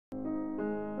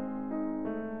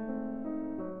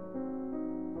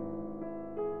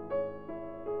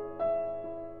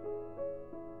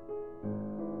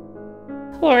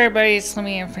Hello everybody, it's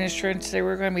Lumi Anne Finistra, and today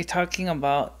we're going to be talking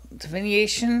about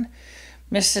divination,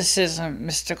 mysticism,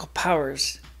 mystical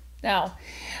powers. Now,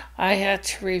 I had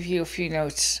to review a few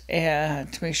notes to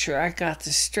make sure I got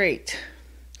this straight.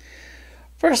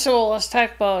 First of all, let's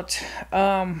talk about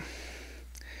the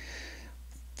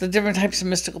different types of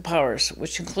mystical powers,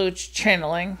 which includes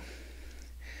channeling,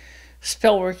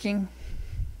 spell working,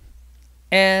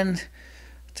 and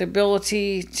the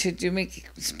ability to make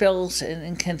spells and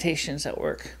incantations that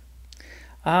work.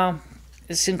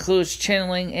 This includes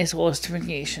channeling as well as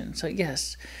divination. So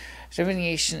yes,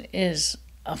 divination is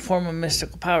a form of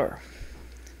mystical power.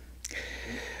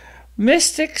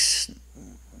 Mystics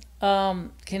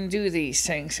can do these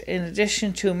things. In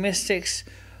addition to mystics,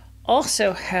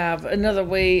 also have another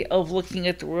way of looking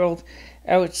at the world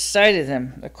outside of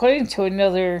them. According to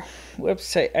another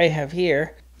website I have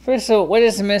here, first of all, what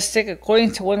is a mystic?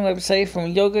 According to one website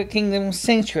from Yoga Kingdom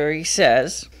Sanctuary,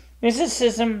 says,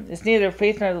 mysticism is neither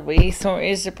faith nor belief, nor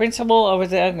is the principle of a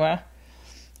dogma.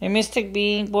 A mystic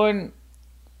being a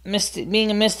mystic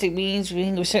means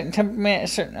being a certain temperament, a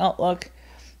certain outlook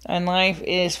on life. It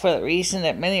is for the reason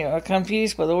that many are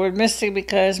confused by the word mystic,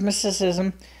 because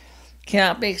mysticism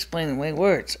cannot be explained in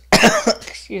words.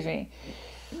 Excuse me.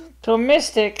 To a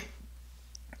mystic,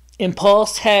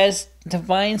 impulse has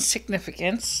divine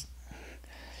significance.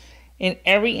 In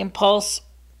every impulse,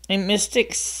 a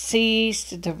mystic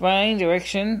sees the divine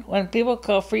direction. When people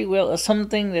call free will as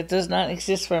something that does not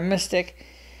exist for a mystic,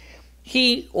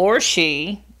 he or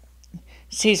she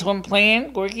sees one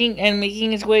plan working and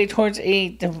making its way towards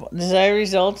a desired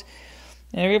result,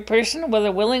 and every person,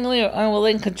 whether willingly or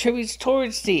unwilling, contributes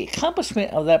towards the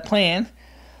accomplishment of that plan.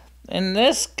 And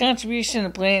this contribution to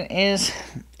the plan is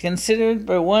considered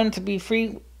by one to be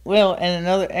free will and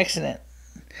another accident.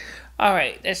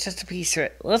 Alright, that's just a piece of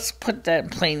it. Let's put that in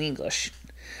plain English.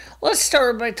 Let's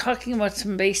start by talking about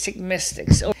some basic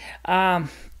mystics.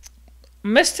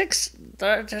 Mystics,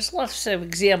 there's lots of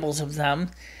examples of them.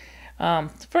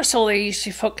 First of all, they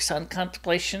usually focus on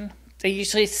contemplation. They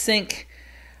usually think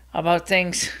about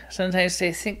things. Sometimes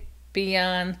they think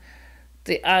beyond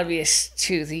the obvious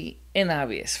to the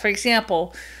inobvious. For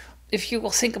example, if you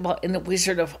will think about in The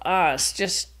Wizard of Oz,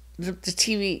 just the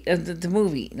TV, the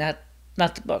movie, not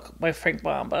the book by Frank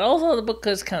Baum, but although the book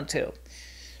does count too.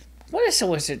 What is the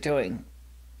wizard doing?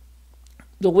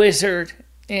 The wizard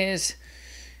is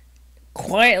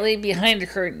quietly behind the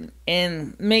curtain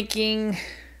and making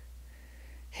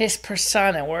his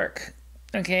persona work.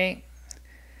 Okay?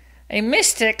 A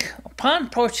mystic, upon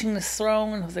approaching the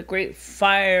throne of the great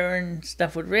fire and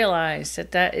stuff, would realize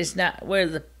that that is not where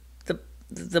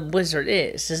the wizard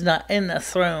is. Is not in the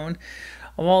throne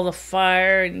of all the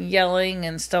fire and yelling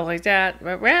and stuff like that,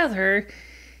 but rather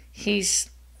he's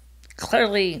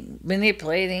clearly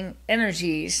manipulating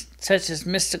energies such as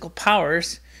mystical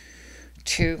powers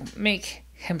to make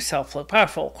himself look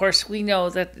powerful. Of course, we know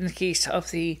that in the case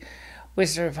of the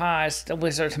Wizard of Oz, the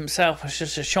wizard himself was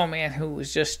just a showman who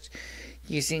was just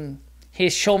using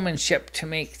his showmanship to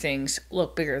make things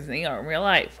look bigger than they are in real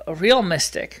life. A real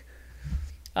mystic,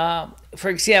 for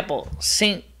example,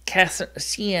 Saint Catherine of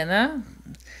Siena,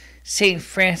 Saint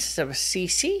Francis of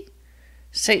Assisi,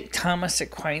 Saint Thomas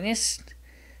Aquinas,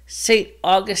 Saint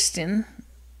Augustine,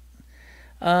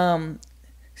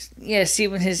 yes,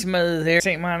 even his mother there,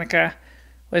 Saint Monica,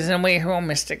 was in a way her own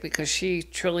mystic, because she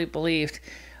truly believed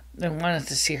and wanted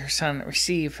to see her son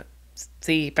receive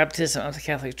the baptism of the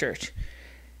Catholic Church.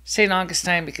 St.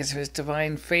 Augustine, because of his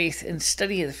divine faith and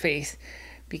study of the faith,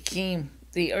 became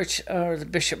the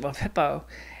Bishop of Hippo,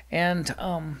 and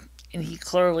he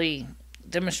clearly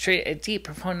demonstrated a deep,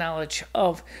 profound knowledge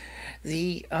of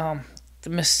the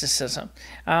mysticism.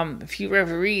 If you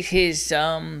ever read his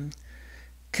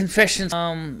Confessions,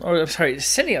 the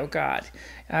City of God,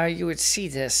 you would see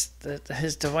this, that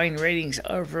his divine ratings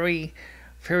are very,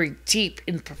 very deep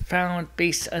and profound,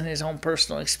 based on his own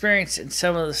personal experience. And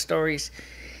some of the stories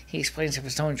he explains of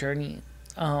his own journey,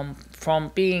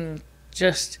 from being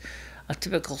just a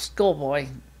typical schoolboy,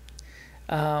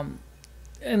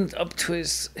 and up to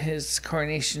his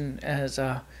coronation as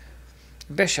a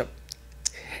bishop.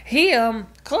 He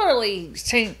clearly,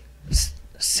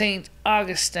 Saint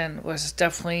Augustine was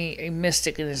definitely a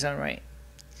mystic in his own right.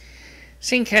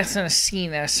 Saint Catherine of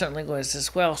Siena certainly was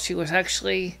as well. She was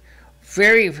actually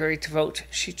very, very devout.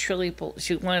 She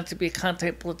wanted to be a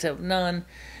contemplative nun,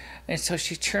 and so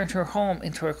she turned her home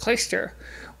into a cloister,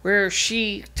 where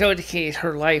she dedicated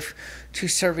her life to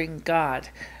serving God.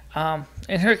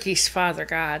 In her case, Father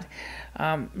God.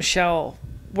 Michele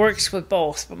works with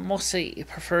both, but mostly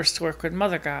prefers to work with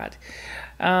Mother God.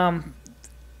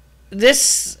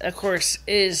 This, of course,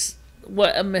 is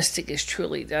what a mystic is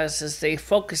truly does is they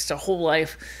focus their whole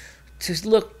life to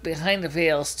look behind the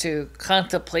veils, to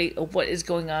contemplate what is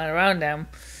going on around them,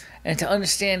 and to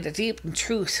understand the deep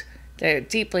truth that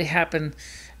deeply happened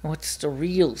and what's the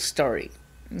real story.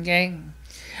 Okay?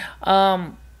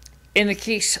 In the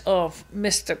case of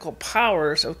mystical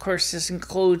powers, of course, this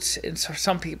includes, in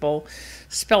some people,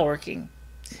 spell working.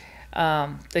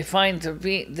 They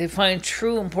find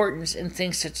true importance in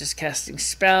things such as casting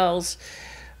spells,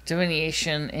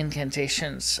 divination,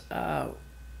 incantations,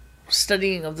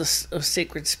 studying of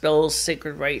sacred spells,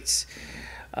 sacred rites,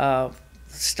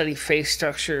 study faith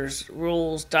structures,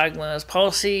 rules, dogmas,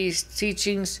 policies,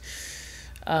 teachings.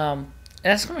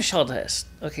 That's what Michele does.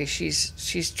 Okay,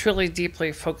 she's truly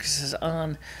deeply focuses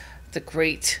on the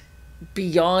great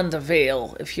beyond the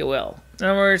veil, if you will. In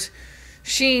other words,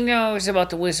 she knows about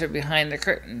the wizard behind the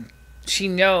curtain. She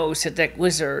knows that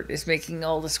wizard is making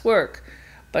all this work,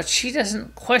 but she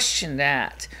doesn't question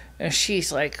that. And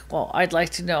she's like, well, I'd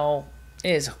like to know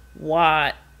is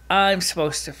what I'm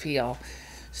supposed to feel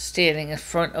standing in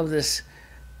front of this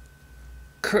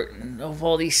curtain of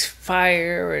all these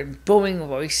fire and booming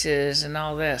voices and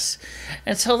all this.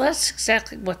 And so that's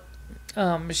exactly what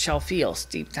Michele feels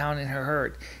deep down in her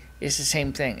heart. Is the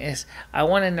same thing. Is I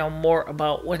want to know more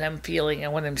about what I'm feeling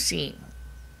and what I'm seeing.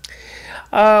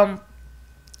 There's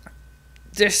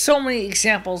so many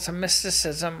examples of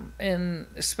mysticism, and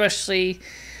especially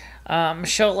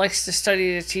Michele likes to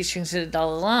study the teachings of the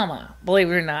Dalai Lama.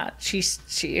 Believe it or not, she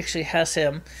actually has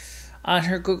him on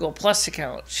her Google Plus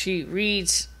account. She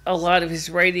reads a lot of his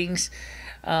writings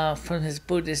from his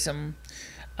Buddhism,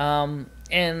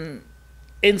 and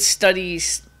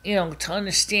studies, to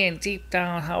understand deep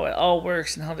down how it all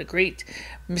works and how the great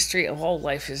mystery of all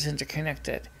life is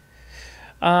interconnected.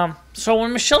 So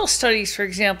when Michele studies, for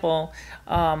example,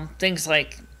 things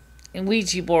like a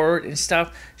Ouija board and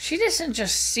stuff, she doesn't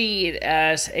just see it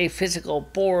as a physical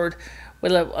board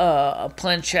with a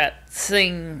planchette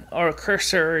thing or a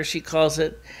cursor, as she calls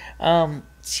it.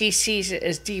 She sees it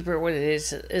as deeper what it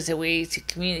is, as a way to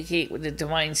communicate with the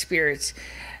divine spirits.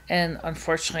 And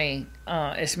unfortunately,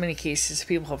 as many cases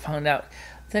people have found out,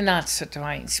 they're not so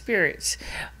divine spirits.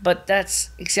 But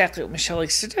that's exactly what Michele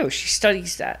likes to do. She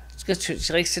studies that. That's what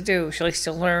she likes to do. She likes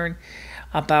to learn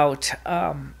about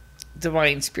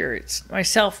divine spirits.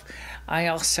 Myself, I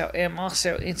am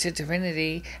also into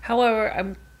divinity. However,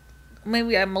 I'm a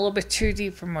little bit too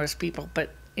deep for most people, but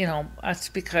that's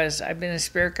because I've been a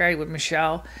spirit guide with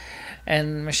Michele,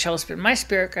 and Michelle's been my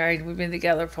spirit guide. We've been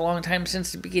together for a long time,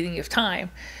 since the beginning of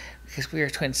time, because we are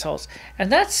twin souls.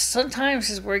 And that's sometimes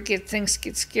is where things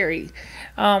get scary.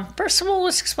 First of all,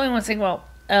 let's explain one thing about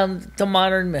the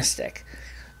modern mystic.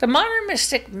 The modern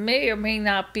mystic may or may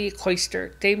not be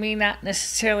cloistered. They may not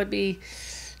necessarily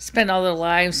spend all their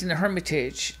lives in the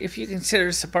hermitage. If you consider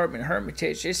this apartment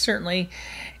hermitage, it certainly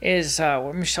is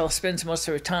where Michele spends most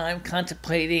of her time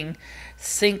contemplating,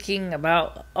 thinking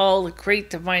about all the great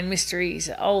divine mysteries,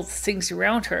 all the things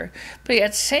around her. But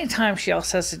at the same time, she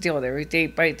also has to deal with every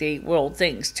day-by-day world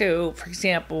things, too. For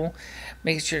example,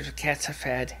 making sure the cats are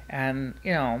fed and,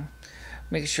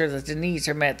 making sure that the needs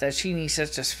are met that she needs,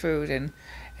 such as food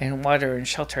and water and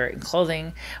shelter and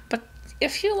clothing. But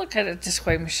if you look at it this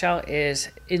way, Michele is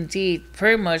indeed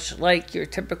very much like your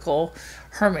typical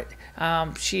hermit.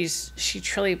 She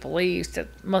truly believes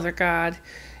that Mother God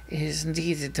is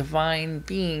indeed a divine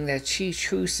being that she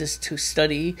chooses to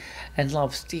study and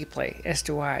loves deeply, as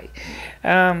do I.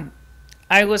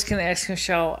 I was going to ask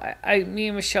Michele, me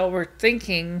and Michele were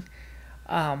thinking,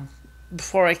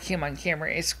 before I came on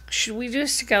camera, should we do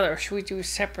this together or should we do it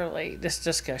separately, this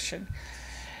discussion?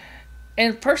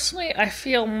 And personally, I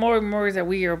feel more and more that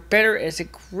we are better as a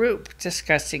group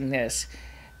discussing this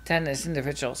than as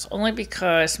individuals. Only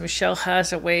because Michele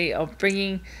has a way of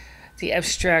bringing the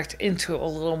abstract into a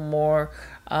little more,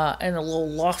 and a little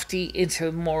lofty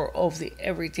into more of the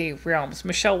everyday realms.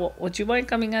 Michele, would you mind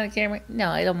coming on the camera? No,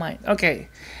 I don't mind. Okay.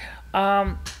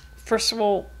 First of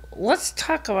all, let's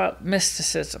talk about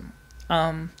mysticism,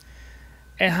 and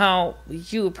how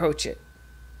you approach it.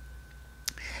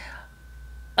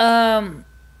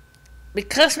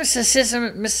 Because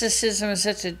mysticism is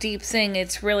such a deep thing,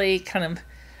 it's really kind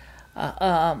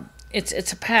of,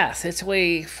 it's a path. It's a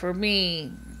way for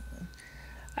me.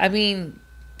 I mean,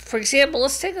 for example,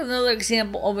 let's take another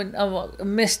example of a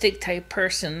mystic type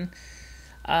person,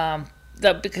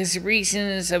 that because the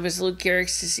reasons of his Lou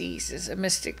Gehrig's disease is a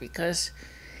mystic because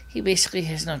he basically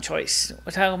has no choice.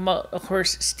 We're talking about, of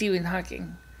course, Stephen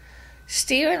Hawking.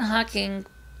 Stephen Hawking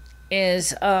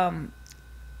is,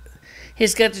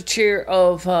 he's got the chair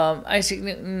of Isaac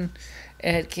Newton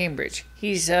at Cambridge.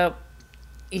 He's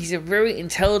He's a very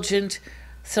intelligent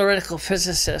theoretical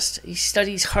physicist. He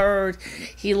studies hard.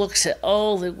 He looks at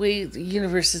all the way the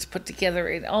universe is put together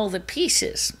and all the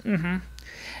pieces.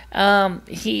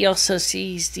 He also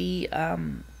sees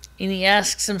and he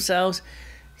asks himself,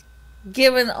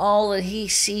 given all that he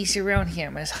sees around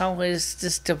him, as how is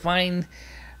this divine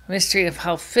mystery of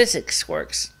how physics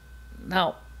works.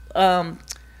 Now,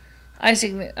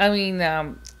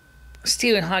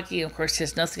 Stephen Hawking, of course,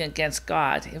 has nothing against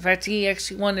God. In fact, he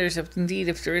actually wonders if indeed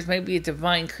if there is maybe a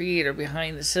divine creator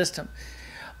behind the system.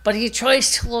 But he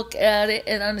tries to look at it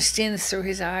and understand it through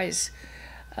his eyes,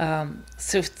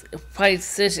 through applied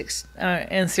physics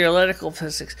and theoretical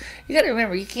physics. You got to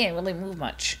remember, you can't really move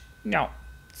much. No.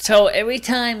 So every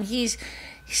time he's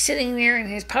sitting there in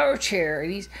his power chair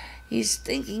and he's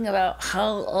thinking about how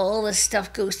all this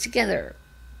stuff goes together.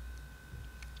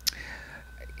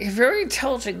 A very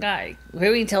intelligent guy.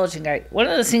 One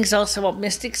of the things also about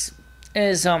mystics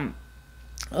is the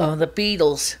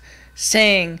Beatles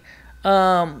saying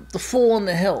the Fool on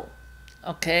the Hill.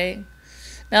 Okay?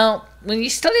 Now, when you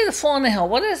study the Fool on the Hill,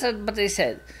 what is it what they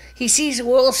said? He sees the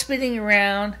world spinning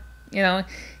around,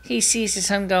 he sees the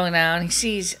sun going down, he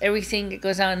sees everything that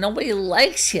goes on. Nobody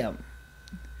likes him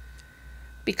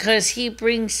because he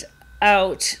brings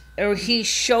out, or he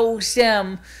shows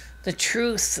them the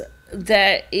truth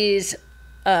that is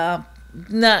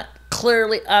not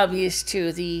clearly obvious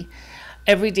to the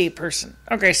everyday person.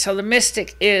 Okay, so the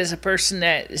mystic is a person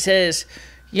that says,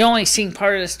 you only seen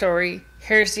part of the story,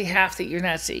 here's the half that you're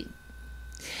not seeing.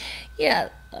 Yeah,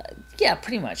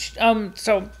 pretty much.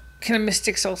 So can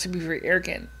mystics also be very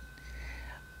arrogant?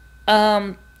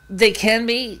 They can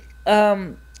be.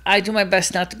 I do my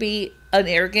best not to be an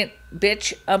arrogant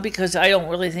bitch because I don't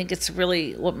really think it's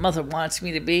really what Mother wants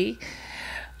me to be.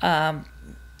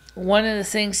 One of the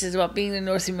things is about being the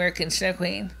North American Snow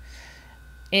Queen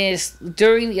is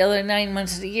during the other 9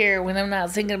 months of the year when I'm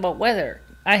not thinking about weather,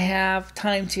 I have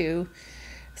time to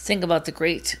think about the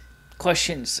great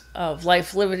questions of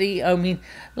life, liberty,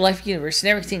 life, universe, and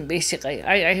everything, basically.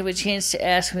 I have a chance to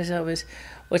ask myself is,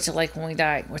 what's it like when we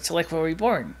die? What's it like when we're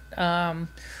reborn?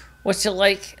 What's it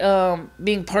like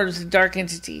being part of the dark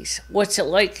entities? What's it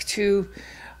like to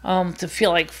feel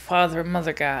like Father and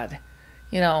Mother God?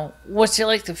 What's it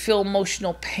like to feel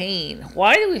emotional pain?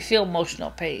 Why do we feel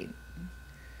emotional pain?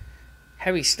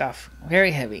 Heavy stuff.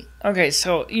 Very heavy. Okay,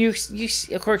 so you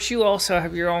of course, you also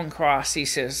have your own cross, so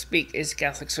to speak, as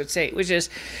Catholics would say, which is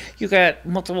you got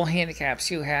multiple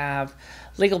handicaps. You have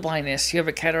legal blindness. You have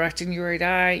a cataract in your right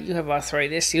eye. You have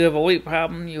arthritis. You have a weight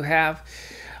problem. You have,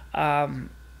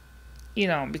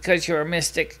 because you're a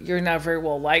mystic, you're not very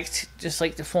well liked, just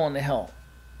like the Fool on the Hill.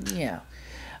 Yeah.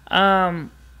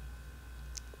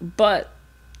 But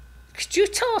could you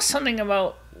tell us something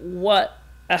about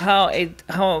how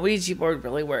a Ouija board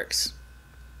really works?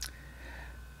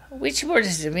 A Ouija board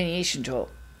is a divination tool.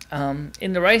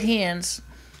 In the right hands,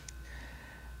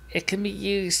 it can be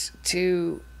used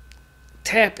to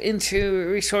tap into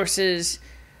resources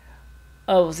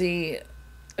of the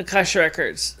Akasha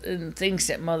records and things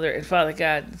that Mother and Father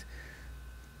God,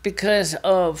 because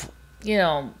of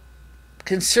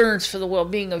concerns for the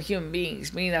well-being of human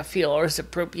beings, may not feel or is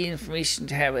appropriate information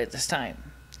to have at this time.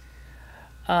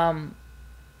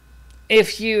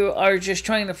 If you are just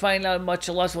trying to find out about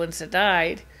your loved ones that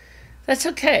died, that's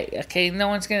okay. Okay, no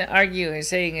one's going to argue and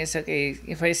saying it's okay.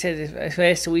 If I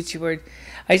asked the Ouija board,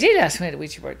 I did ask my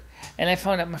Ouija board, and I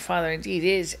found out my father indeed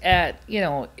is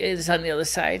is on the other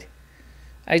side.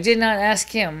 I did not ask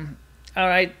him. All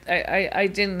right, I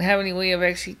didn't have any way of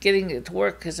actually getting it to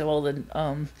work because of all the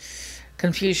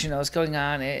confusion that was going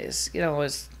on.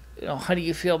 How do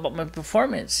you feel about my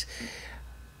performance?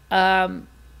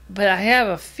 But I have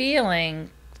a feeling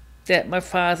that my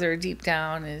father deep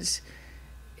down is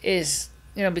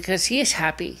because he is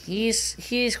happy.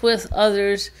 He's with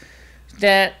others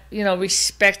that,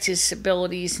 respect his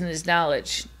abilities and his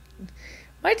knowledge.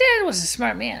 My dad was a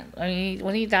smart man. I mean,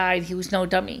 when he died, he was no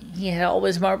dummy. He had all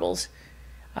his marbles.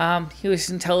 He was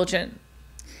intelligent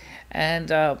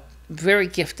and very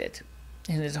gifted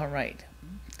in his own right.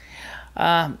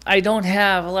 I don't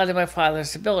have a lot of my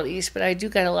father's abilities, but I do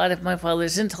got a lot of my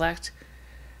father's intellect.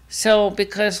 So,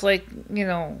 because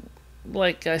Stephen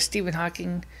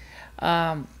Hawking,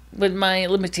 with my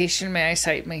limitation, my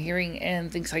eyesight, my hearing,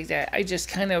 and things like that, I just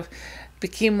kind of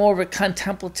became more of a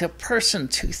contemplative person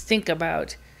to think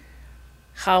about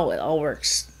how it all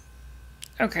works.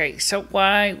 Okay, so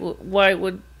why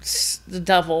would the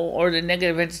devil or the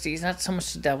negative entities, not so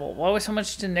much the devil, why would so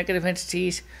much the negative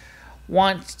entities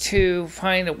want to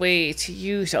find a way to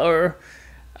use our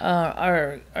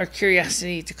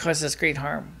curiosity to cause us great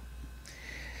harm?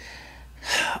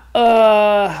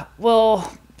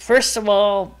 Well, first of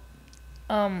all,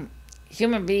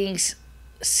 human beings,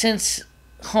 since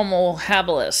Homo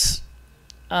habilis,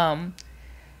 um,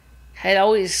 had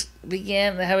always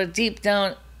began to have a deep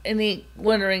down innate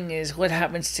wondering is what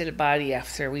happens to the body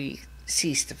after we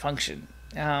cease to function.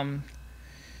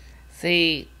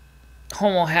 The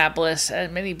Homo habilis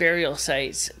at many burial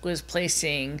sites was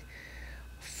placing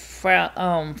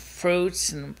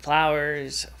fruits and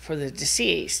flowers for the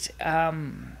deceased.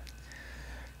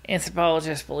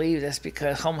 Anthropologists believe this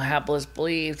because Homo habilis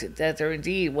believed that there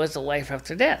indeed was a life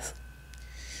after death.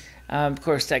 Of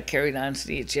course, that carried on to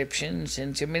the Egyptians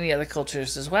and to many other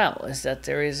cultures as well, is that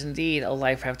there is indeed a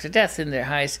life after death in their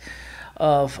eyes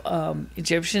of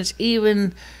Egyptians.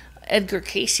 Even Edgar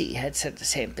Cayce had said the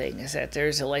same thing, is that there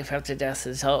is a life after death,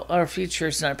 is how our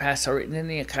futures and our past are written in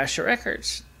the Akasha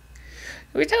records.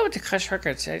 We talk about the Akasha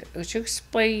records. Would you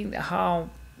explain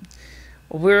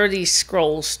where are these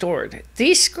scrolls stored?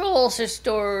 These scrolls are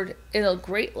stored in a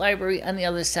great library on the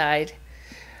other side.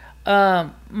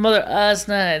 Mother Asna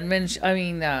had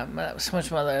mentioned, not so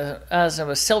much Mother Asna,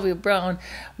 but Sylvia Brown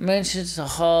mentions the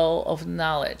Hall of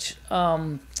Knowledge,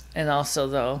 and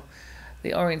also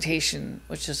the orientation,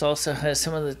 which is also has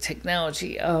some of the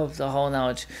technology of the Hall of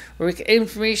Knowledge, where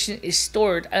information is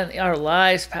stored on our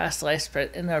lives, past lives,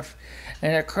 in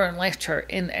our current life chart,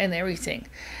 and everything.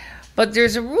 But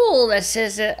there's a rule that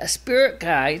says that a spirit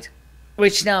guide,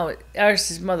 which now ours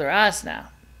is Mother Asna,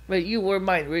 but you were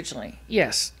mine originally.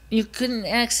 Yes, you couldn't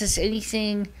access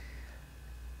anything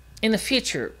in the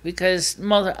future because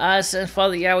Mother Asna and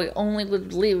Father Yahweh only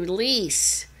would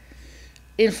release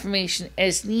information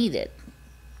as needed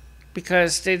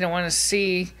because they don't want to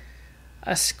see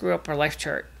us screw up our life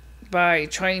chart by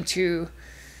trying to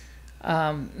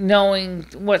knowing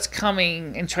what's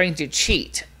coming and trying to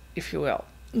cheat, if you will.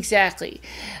 Exactly.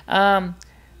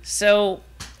 So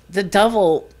the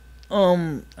devil,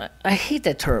 I hate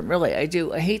that term, really, I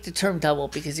do. I hate the term devil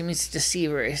because it means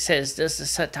deceiver. It says this is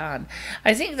Satan.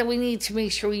 I think that we need to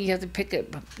make sure we have to pick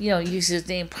it, use his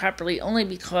name properly, only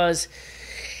because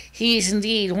he is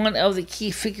indeed one of the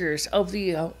key figures of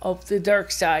the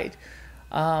dark side.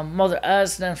 Mother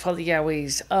Asna and Father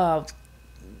Yahweh's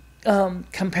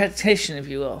competition, if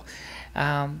you will.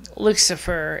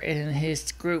 Lucifer and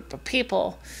his group of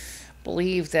people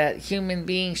believe that human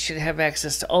beings should have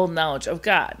access to all knowledge of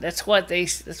God. That's what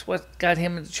got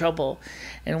him into trouble,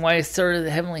 and why a third of the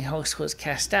heavenly host was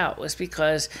cast out, was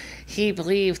because he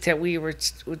believed that we were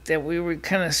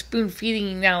kind of spoon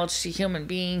feeding knowledge to human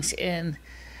beings and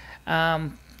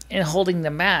holding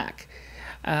them back.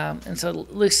 And so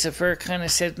Lucifer kind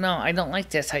of said, no, I don't like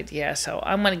this idea, so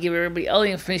I'm going to give everybody all the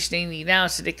information they need now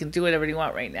so they can do whatever they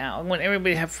want right now. I want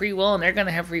everybody to have free will, and they're going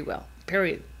to have free will,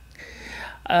 period.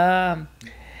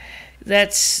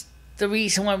 That's the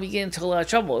reason why we get into a lot of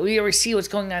trouble. We already see what's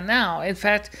going on now. In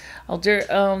fact, the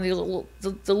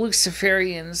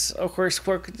Luciferians, of course,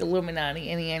 work with the Illuminati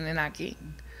and the Anunnaki.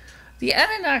 The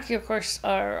Anunnaki, of course,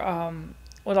 are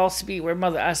would also be where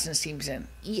Mother Asna seems in.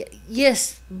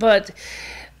 Yes, but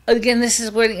again, this is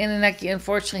where the Anunnaki,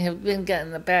 unfortunately, have been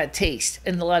getting a bad taste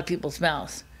in a lot of people's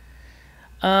mouths.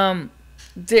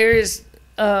 There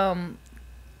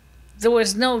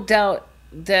was no doubt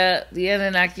that the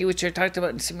Anunnaki, which are talked about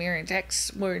in Sumerian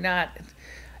texts, were not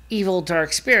evil,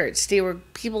 dark spirits. They were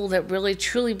people that really,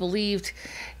 truly believed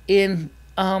in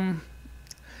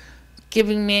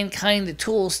giving mankind the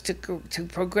tools to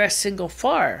progress and go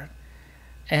far.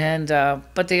 And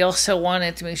but they also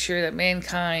wanted to make sure that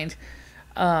mankind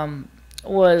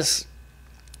was,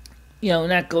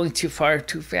 not going too far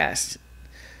too fast.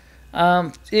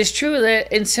 It's true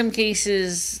that in some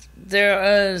cases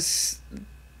there is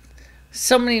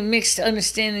so many mixed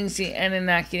understandings of the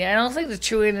Anunnaki. I don't think the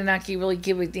true Anunnaki really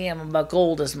give a damn about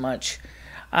gold as much.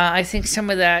 I think some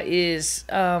of that is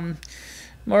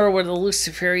more where the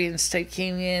Luciferians type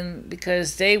came in,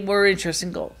 because they were interested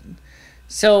in gold.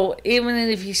 So even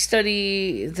if you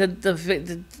study the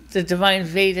divine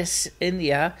Vedas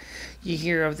India, you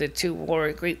hear of the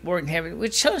great war in heaven,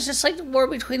 which shows just like the war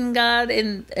between God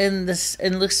and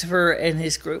Lucifer and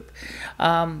his group,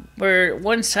 where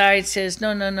one side says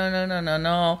no,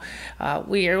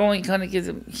 we are only going to give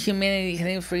them humanity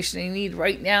the information they need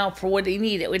right now for what they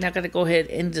need. We're not going to go ahead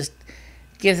and just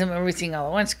give them everything all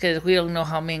at once, because we don't know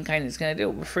how mankind is going to do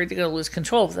it. We're afraid they're going to lose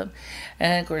control of them.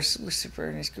 And of course, Lucifer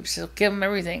and his group says, give them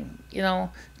everything.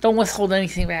 Don't withhold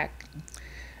anything back.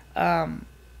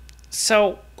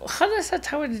 So how does that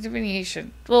tie into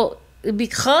divination? Well,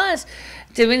 because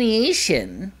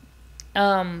divination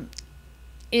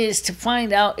is to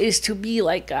find out, is to be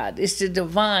like God, is to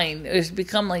divine, is to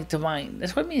become like divine.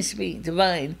 That's what it means to be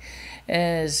divine,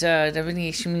 as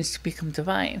divination means to become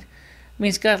divine. It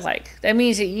means godlike. That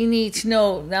means that you need to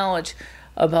know knowledge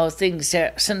about things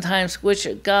that sometimes which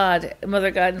God,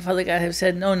 Mother God, and Father God have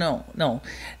said, no,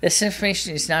 this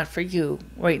information is not for you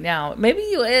right now. Maybe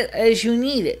you as you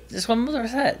need it. That's what Mother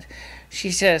said.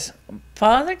 She says,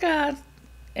 Father God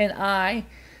and I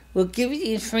will give you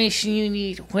the information you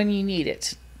need when you need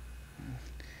it.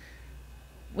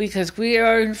 Because we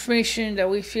are information that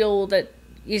we feel that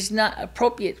is not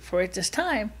appropriate for at this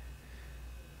time.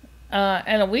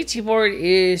 And a Ouija board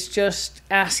is just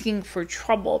asking for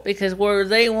trouble, because where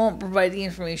they won't provide the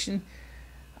information,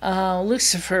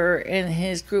 Lucifer and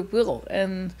his group will.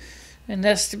 And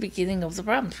that's the beginning of the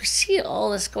problem. We see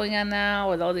all this going on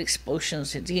now with all the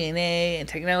explosions in DNA and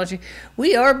technology.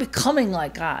 We are becoming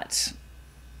like gods.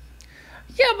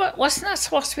 Yeah, but wasn't that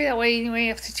supposed to be that way anyway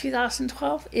after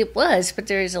 2012? It was, but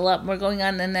there is a lot more going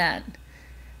on than that.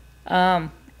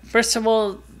 First of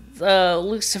all,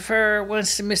 Lucifer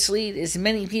wants to mislead as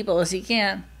many people as he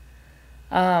can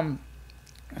to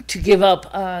give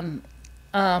up on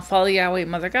Father Yahweh,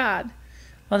 Mother God.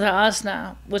 Mother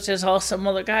Asna, which is also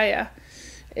Mother Gaia,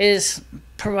 is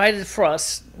provided for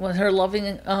us with her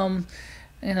loving,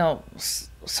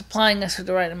 supplying us with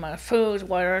the right amount of food,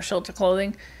 water, shelter,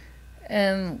 clothing.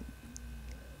 And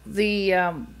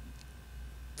the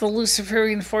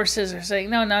Luciferian forces are saying,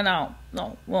 no.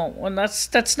 Well,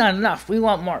 that's not enough. We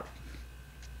want more.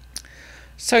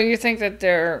 So you think that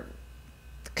their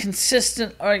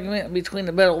consistent argument between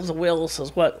the battle of the wills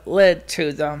is what led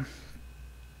to the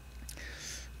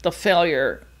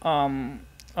failure.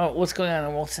 What's going on in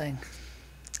the world thing?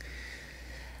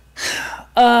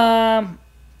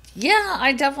 Yeah,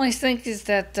 I definitely think is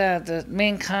that the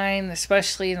mankind,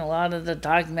 especially in a lot of the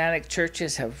dogmatic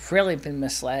churches, have really been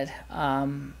misled.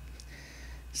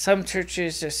 Some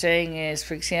churches are saying is,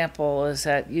 for example, is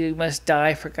that you must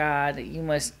die for God. You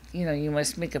must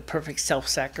make a perfect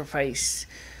self-sacrifice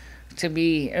to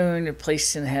be earned a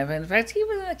place in heaven. In fact,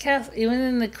 even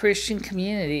in the Christian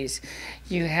communities,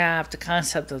 you have the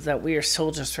concept of that we are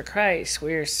soldiers for Christ.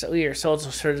 We are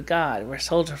soldiers for God. We're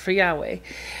soldiers for Yahweh.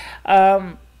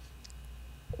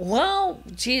 Well,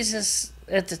 Jesus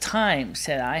at the time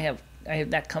said, I have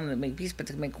not come to make peace, but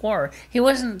to make war. He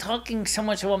wasn't talking so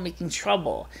much about making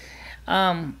trouble.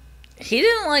 He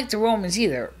didn't like the Romans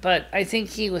either, but I think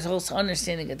he was also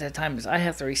understanding at that time is I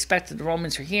have to respect that the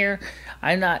Romans are here.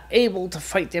 I'm not able to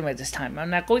fight them at this time. I'm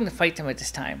not going to fight them at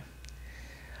this time.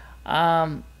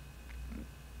 But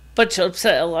to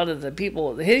upset a lot of the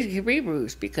people, the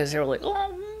Hebrews, because they were like,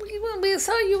 oh, we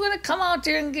thought you were going to come out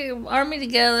there and get an army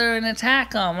together and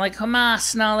attack them, like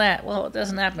Hamas and all that. Well, it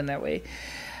doesn't happen that way.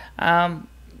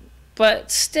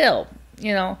 But still,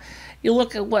 you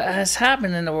look at what has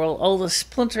happened in the world, all the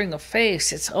splintering of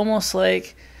faith. It's almost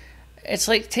like, it's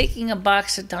like taking a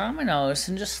box of dominoes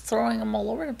and just throwing them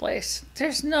all over the place.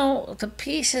 The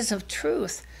pieces of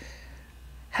truth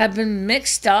have been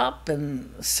mixed up,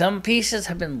 and some pieces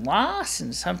have been lost,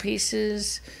 and some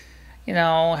pieces,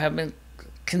 have been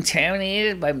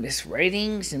contaminated by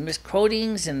miswritings and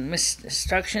misquotings and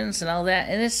misinstructions and all that.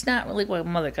 And it's not really what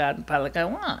Mother God and Father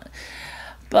God want.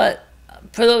 But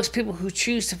for those people who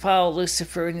choose to follow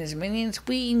Lucifer and his minions,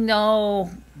 we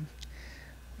know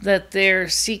that their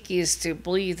seek is to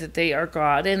believe that they are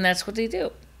God, and that's what they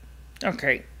do.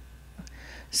 Okay.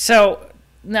 So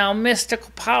now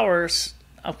mystical powers,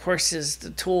 of course, is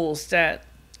the tools that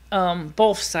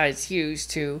both sides use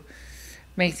to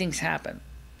make things happen.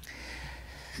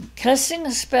 Casting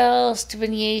of spells,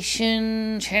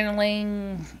 divination,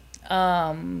 channeling,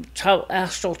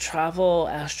 astral travel,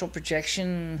 astral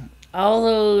projection, all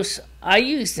those, I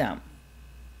use them.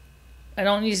 I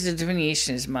don't use the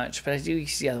divination as much, but I do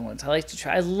use the other ones. I like to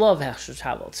try. I love astral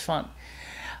travel. It's fun.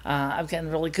 I've gotten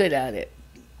really good at it.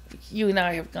 You and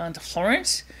I have gone to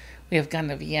Florence. We have gone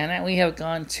to Vienna. We have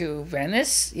gone to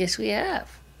Venice. Yes, we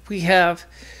have. We have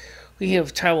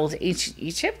traveled to ancient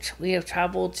Egypt. We have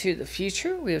traveled to the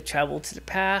future. We have traveled to the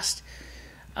past.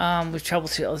 We've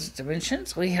traveled to other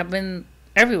dimensions. We have been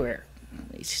everywhere.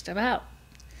 We step out.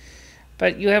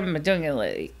 But you haven't been doing it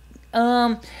lately.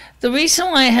 The reason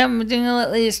why I haven't been doing it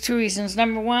lately is two reasons.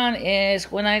 Number one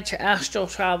is when I astral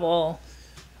travel,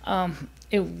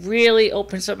 it really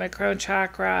opens up my crown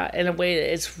chakra in a way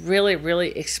that it's really,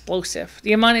 really explosive.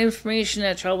 The amount of information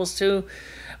that travels to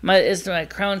my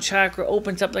crown chakra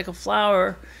opens up like a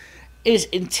flower is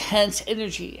intense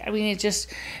energy. I mean, it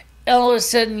just, all of a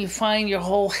sudden you find your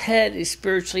whole head is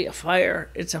spiritually a fire.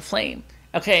 It's a flame.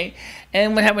 Okay?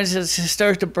 And what happens is it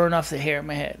starts to burn off the hair in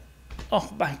my head.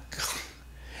 Oh my God.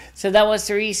 So that was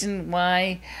the reason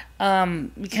why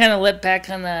we kind of let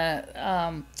back on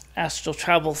the astral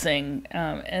travel thing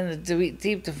and the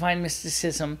deep divine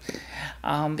mysticism,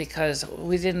 because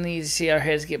we didn't need to see our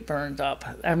heads get burned up.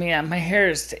 I mean, my hair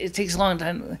it takes a long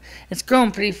time. It's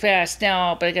grown pretty fast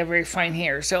now, but I got very fine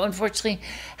hair. So unfortunately,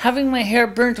 having my hair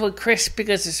burnt to a crisp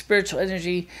because of spiritual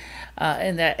energy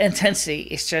and that intensity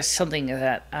is just something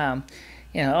that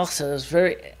also is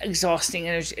very exhausting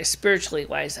energy spiritually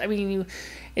wise. I mean,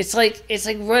 it's like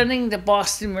running the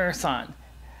Boston Marathon.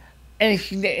 And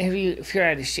if you're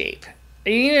out of shape,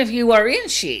 even if you are in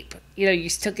shape, you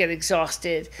still get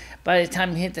exhausted by the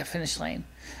time you hit the finish line.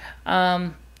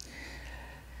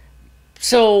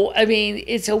 So I mean,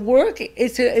 it's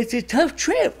a tough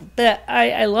trip, but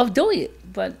I love doing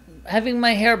it. But having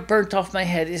my hair burnt off my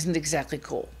head isn't exactly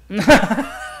cool.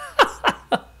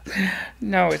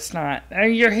 No, it's not.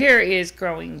 Your hair is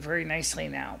growing very nicely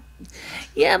now.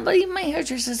 Yeah, but my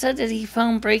hairdresser said that he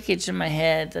found breakage in my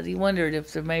head, that he wondered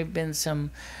if there may have been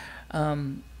some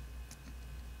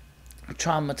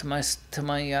trauma to my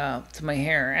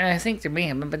hair, and I think there may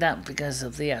have been, but not because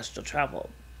of the astral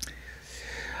travel.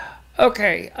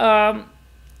 Okay,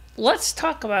 let's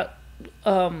talk about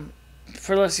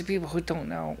for lots of people who don't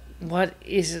know, what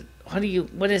is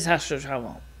astral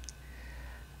travel?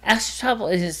 Astral travel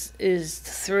is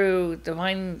through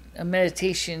divine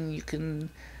meditation. You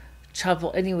can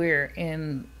travel anywhere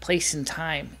in place and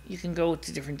time. You can go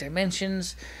to different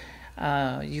dimensions.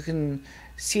 You can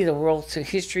see the world through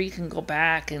history. You can go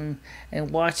back and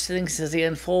watch things as they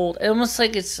unfold.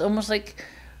 It's almost like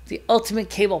the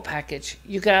ultimate cable package.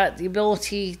 You got the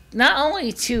ability not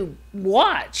only to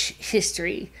watch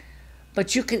history,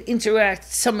 but you can interact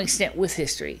to some extent with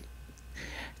history.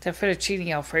 The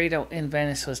fettuccine alfredo in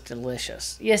Venice was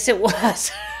delicious. Yes, it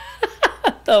was.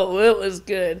 Oh, it was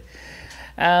good.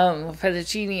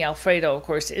 Fettuccine alfredo, of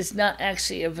course, is not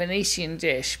actually a Venetian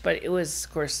dish, but it was,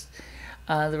 of course,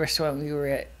 the restaurant we were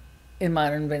at in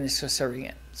modern Venice was serving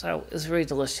it. So it was very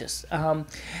delicious.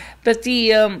 But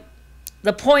the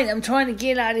point I'm trying to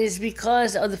get at is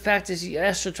because of the fact that you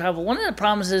astral travel. One of the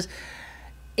problems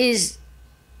is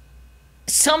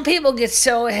some people get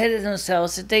so ahead of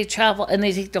themselves that they travel and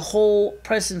they take the whole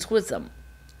presence with them.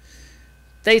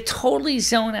 They totally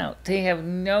zone out. They have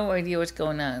no idea what's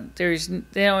going on. They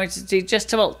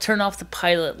just about turn off the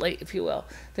pilot light, if you will.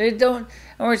 They're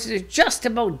just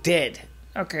about dead.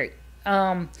 Okay.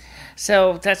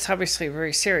 So that's obviously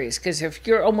very serious, because if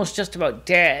you're almost just about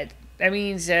dead, that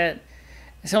means that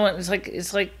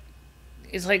it's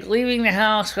like leaving the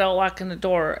house without locking the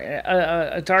door.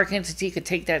 A dark entity could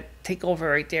take over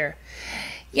right there.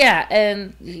 Yeah,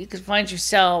 and you could find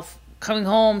yourself coming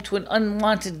home to an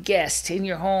unwanted guest in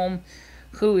your home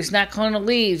who is not going to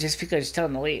leave just because you tell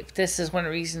them to leave. This is one of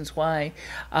the reasons why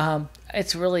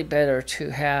it's really better to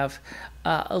have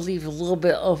leave a little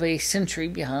bit of a sentry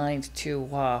behind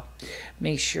to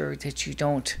make sure that you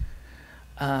don't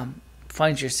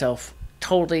find yourself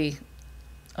totally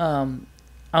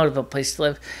out of a place to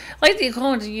live. Like the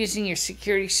equivalent of using your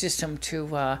security system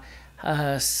to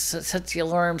set the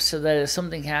alarm so that if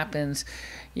something happens,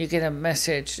 you get a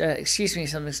message, excuse me,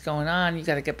 something's going on, you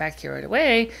got to get back here right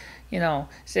away.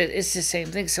 So it's the same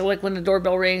thing. So like when the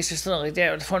doorbell rings or something like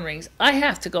that, or the phone rings, I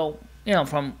have to go,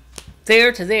 from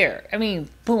there to there. I mean,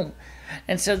 boom.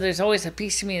 And so there's always a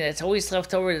piece of me that's always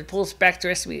left over that pulls back the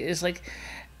rest of me. It's like,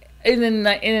 in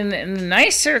the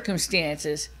nice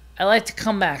circumstances, I like to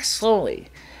come back slowly.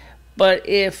 But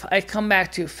if I come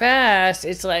back too fast,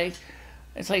 it's like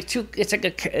two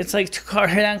car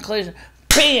head-on collision.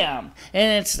 Bam!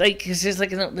 And it's like, cause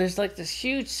there's like this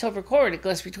huge silver cord that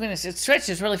goes between us. It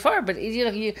stretches really far, but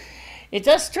it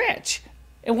does stretch.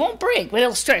 It won't break, but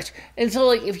it'll stretch. And so,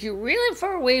 like, if you're really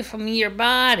far away from your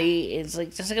body, it's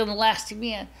like just like an elastic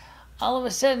band. All of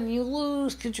a sudden, you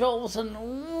lose control. And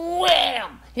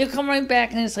wham! You come right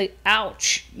back, and it's like,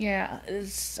 ouch. Yeah,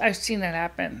 I've seen that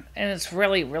happen, and it's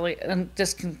really, really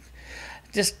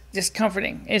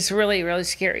discomforting. It's really, really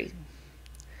scary.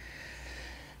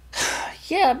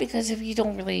 Yeah, because if you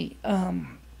don't really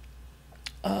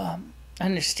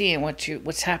understand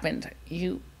what's happened,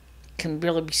 you can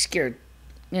really be scared,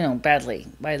 badly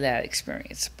by that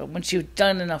experience. But once you've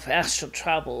done enough astral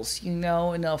travels, you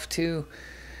know enough to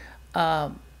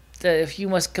that if you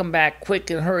must come back quick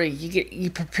and hurry, you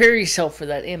prepare yourself for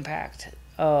that impact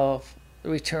of the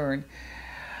return.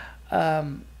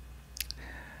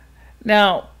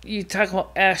 Now, you talk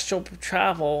about astral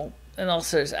travel. and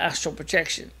also there's astral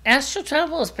projection. Astral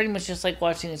travel is pretty much just like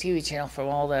watching a TV channel from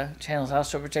all the channels.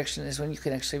 Astral projection is when you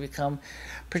can actually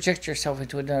project yourself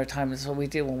into another time. That's what we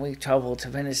did when we traveled to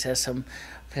Venice as some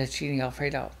Fettuccine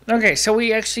Alfredo. Okay, so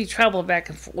we actually traveled back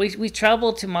and forth. We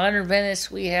traveled to modern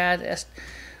Venice. We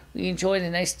enjoyed a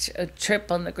nice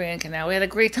trip on the Grand Canal. We had a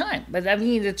great time. But I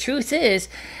mean, the truth is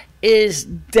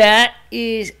that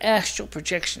is astral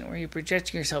projection, where you're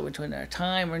projecting yourself into another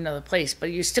time or another place,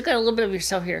 but you still got a little bit of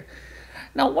yourself here.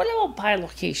 Now, what about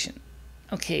bilocation?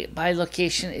 Okay,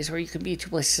 bilocation is where you can be two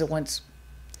places at once.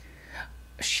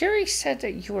 Sherry said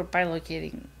that you were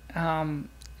bilocating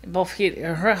both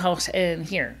here, her house and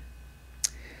here.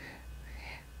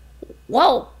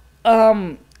 Well,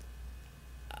 I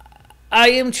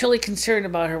am truly concerned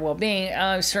about her well-being.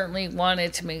 I certainly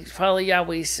wanted to make, Father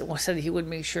Yahweh said he would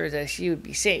make sure that she would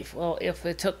be safe. Well, if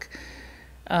it took,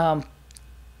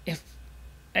 if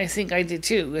I think I did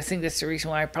too. I think that's the reason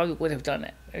why I probably would have done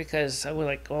it. Because I was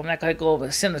like, well, I'm not going to go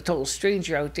send a total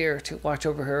stranger out there to watch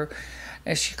over her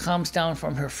as she calms down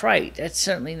from her fright. That's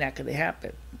certainly not going to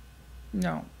happen.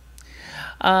 No.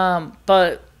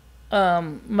 But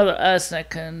Mother Asna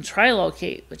can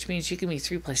trilocate, which means you can be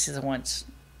three places at once.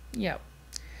 Yeah.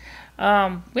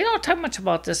 We don't talk much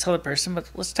about this other person,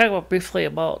 but let's talk about briefly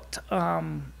about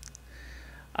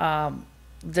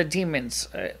the demons.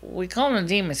 We call them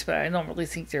demons, but I don't really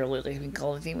think they're literally being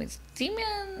called demons.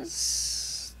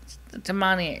 Demons, the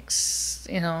demonics,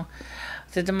 you know.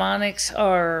 The demonics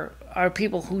are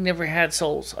people who never had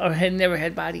souls or had never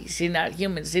had bodies. They're not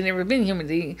humans. They've never been human.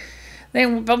 They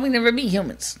will probably never be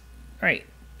humans. Right.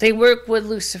 They work with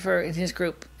Lucifer and his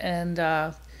group, and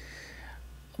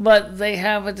but they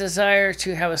have a desire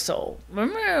to have a soul.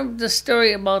 Remember the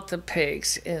story about the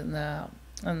pigs in the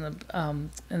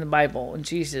Bible, when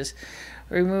Jesus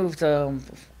removed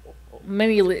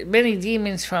many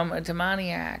demons from a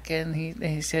demoniac, and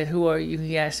he said, "Who are you?"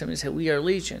 He asked them. He said, "We are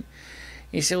legion."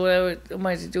 He said, "What am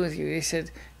I to do with you?" He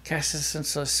said, "Cast us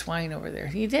into the swine over there."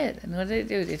 And he did. And what did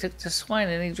they do? They took the swine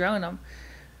and they drowned them,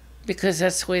 because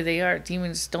that's the way they are.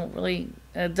 Demons don't really.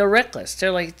 They're reckless.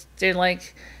 They're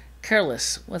like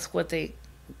careless with what they.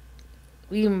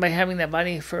 Even by having that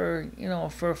body for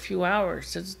a few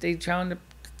hours, they drown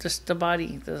the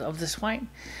body of the swine.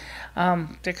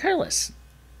 They're careless,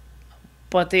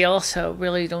 but they also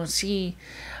really don't see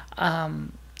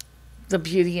the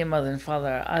beauty in Mother and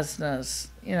Father Asna's,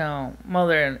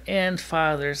 mother and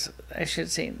fathers, I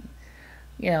should say,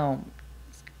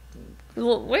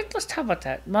 let's talk about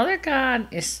that. Mother God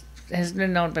has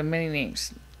been known by many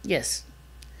names. Yes.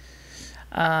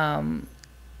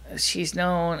 She's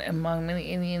known among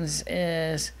many Indians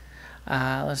as,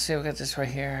 let's see, we got this right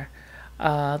here,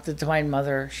 the Divine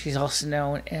Mother. She's also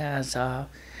known as, in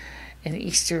the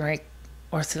Eastern Rite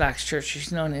Orthodox Church,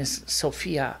 she's known as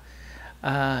Sophia.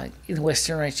 In the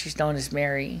Western Rite, she's known as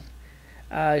Mary.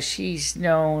 She's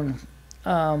known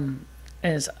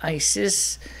as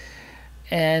Isis,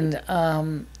 and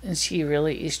she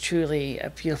really is truly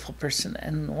a beautiful person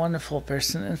and a wonderful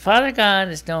person. And Father God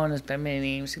is known as by many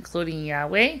names, including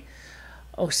Yahweh,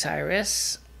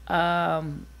 Osiris,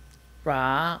 Ra.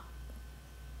 I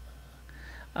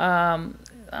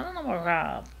don't know about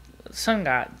Ra. Sun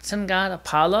God,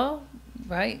 Apollo,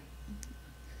 right?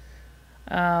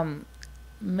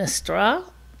 Mistra.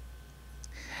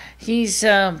 He's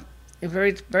a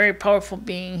very, very powerful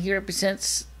being. He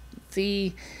represents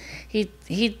he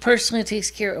personally takes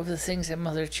care of the things that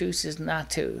Mother chooses not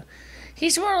to.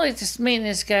 He's more like this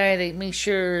maintenance guy that makes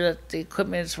sure that the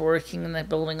equipment is working in that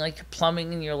building, like your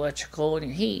plumbing and your electrical and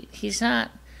your heat. He's not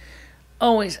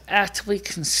always actively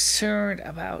concerned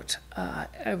about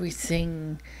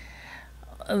everything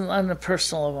on the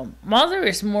personal level. Mother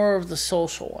is more of the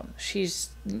social one. She's,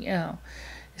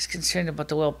 is concerned about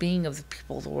the well-being of the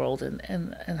people of the world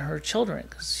and her children,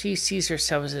 because she sees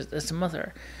herself as a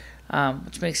mother,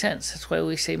 which makes sense. That's why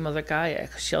we say Mother Gaia,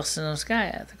 because she also knows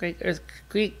Gaia, the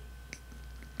Greek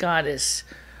goddess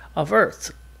of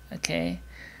earth. Okay,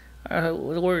 the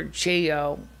word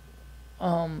Geo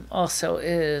also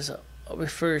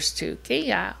refers to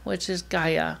Gaia, which is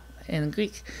Gaia in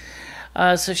Greek.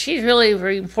 So she's really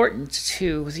very important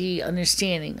to the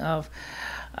understanding of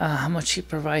how much she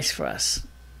provides for us.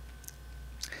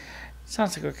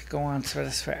 Sounds like we could go on for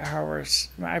this for hours.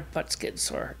 My butt's getting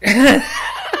sore.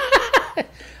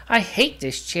 I hate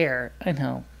this chair. I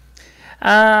know.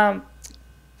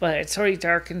 But it's already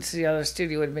dark into the other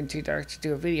studio. It would have been too dark to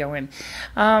do a video in.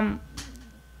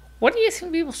 What do you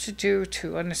think people should do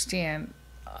to understand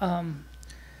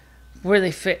where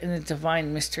they fit in the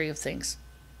divine mystery of things?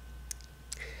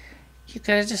 You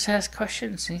gotta just ask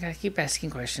questions, and you gotta keep asking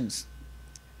questions.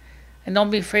 And don't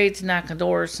be afraid to knock on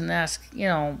doors and ask,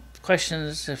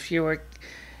 questions if you were,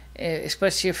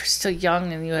 especially if you're still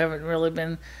young and you haven't really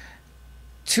been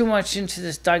too much into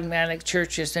this dogmatic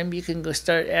churches. Then you can go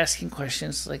start asking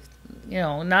questions like,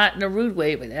 not in a rude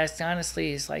way, but ask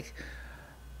honestly. Is like,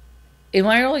 am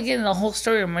I really getting the whole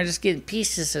story, or am I just getting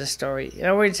pieces of the story? In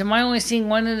other words, am I only seeing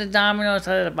one of the dominoes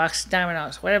out of the box of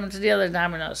dominoes? What happened to the other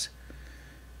dominoes?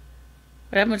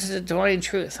 What happened to the divine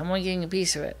truth? I'm only getting a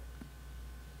piece of it.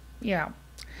 Yeah.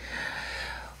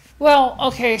 Well,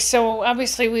 okay, so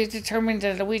obviously we've determined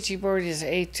that the Ouija board is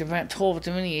a tool of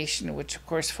divination, which of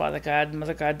course Father God and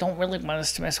Mother God don't really want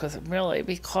us to mess with it, really,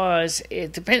 because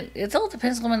it all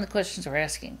depends on the questions we're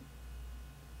asking.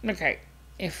 Okay.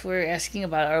 If we're asking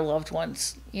about our loved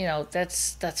ones,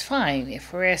 that's fine.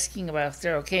 If we're asking about if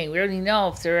they're okay, we already know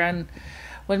if they're on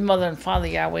with Mother and Father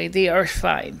Yahweh, they are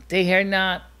fine. They are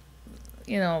not,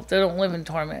 they don't live in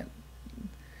torment.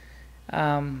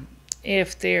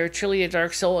 If they're truly a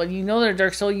dark soul, and they're a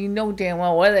dark soul, you know damn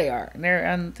well where they are.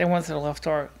 And they went through the left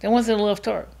door. They went through the left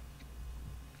door.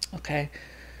 Okay.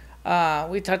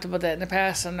 We talked about that in the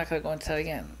past. I'm not going to go into that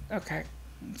again. Okay.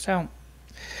 So...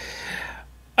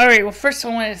 all right, well, first I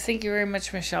want to thank you very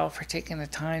much, Michelle, for taking the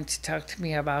time to talk to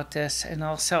me about this. And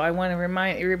also, I want to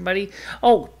remind everybody,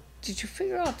 did you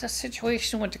figure out the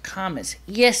situation with the comments?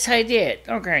 Yes, I did.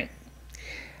 Okay.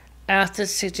 After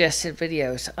suggested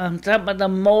videos. I'm talking about the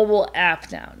mobile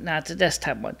app now, not the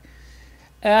desktop one.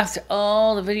 After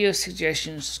all the video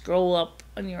suggestions, scroll up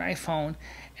on your iPhone,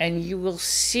 and you will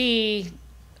see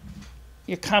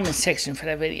your comment section for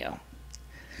that video.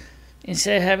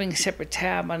 Instead of having a separate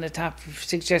tab on the top of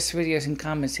suggested videos and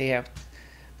comments, they have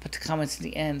put the comments at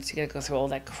the end. So you gotta go through all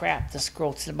that crap to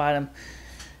scroll to the bottom,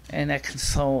 and that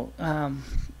can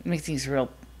make things real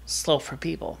slow for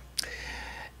people.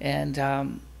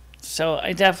 And so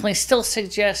I definitely still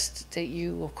suggest that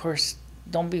you, of course,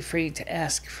 don't be afraid to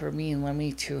ask for me and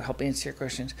Lumi to help answer your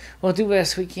questions. We'll do the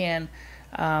best we can.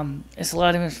 It's a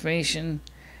lot of information,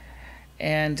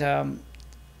 and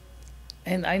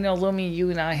I know, Lumi, you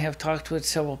and I have talked with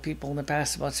several people in the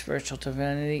past about spiritual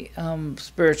divinity,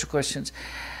 spiritual questions.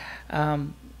 What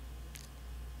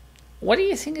do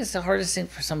you think is the hardest thing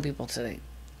for some people today?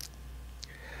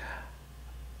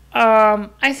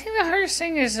 I think the hardest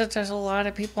thing is that there's a lot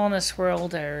of people in this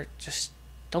world that just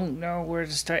don't know where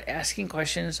to start asking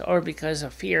questions, or because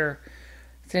of fear,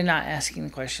 they're not asking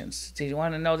questions. They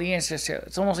want to know the answers to it.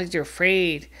 It's almost like they're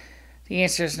afraid the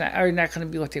answers are not going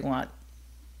to be what they want.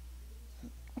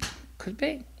 Could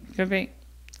be. Could be.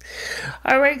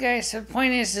 All right, guys. So the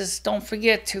point is don't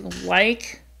forget to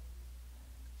like,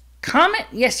 comment.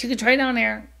 Yes, you can try down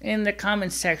there in the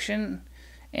comment section,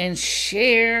 and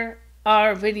share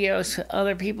our videos with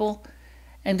other people.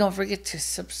 And don't forget to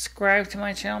subscribe to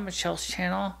my channel, Michelle's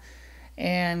channel,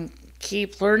 and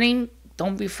keep learning.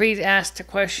 Don't be afraid to ask the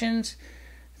questions.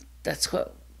 That's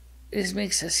what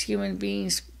makes us human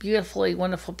beings beautifully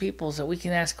wonderful people, so we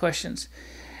can ask questions.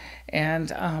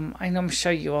 And I know,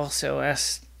 Michelle, you also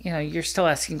ask, you're still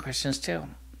asking questions too.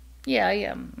 Yeah, I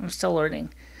am. I'm still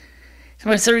learning. It's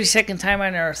my 32nd time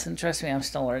on Earth, and trust me, I'm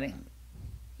still learning.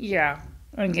 Yeah,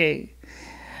 okay.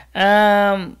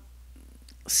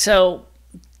 So,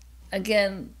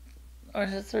 again, or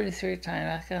is it 33rd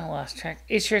time? I kind of lost track.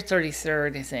 It's your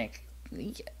 33rd, I think.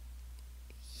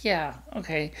 Yeah,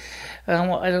 okay.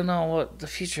 Well, I don't know what the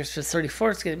future is for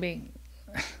 34th is going to be.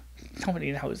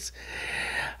 Nobody knows.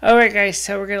 All right, guys,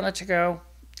 so we're going to let you go.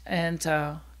 And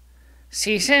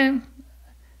see you soon.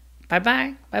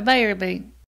 Bye-bye. Bye-bye,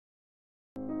 everybody.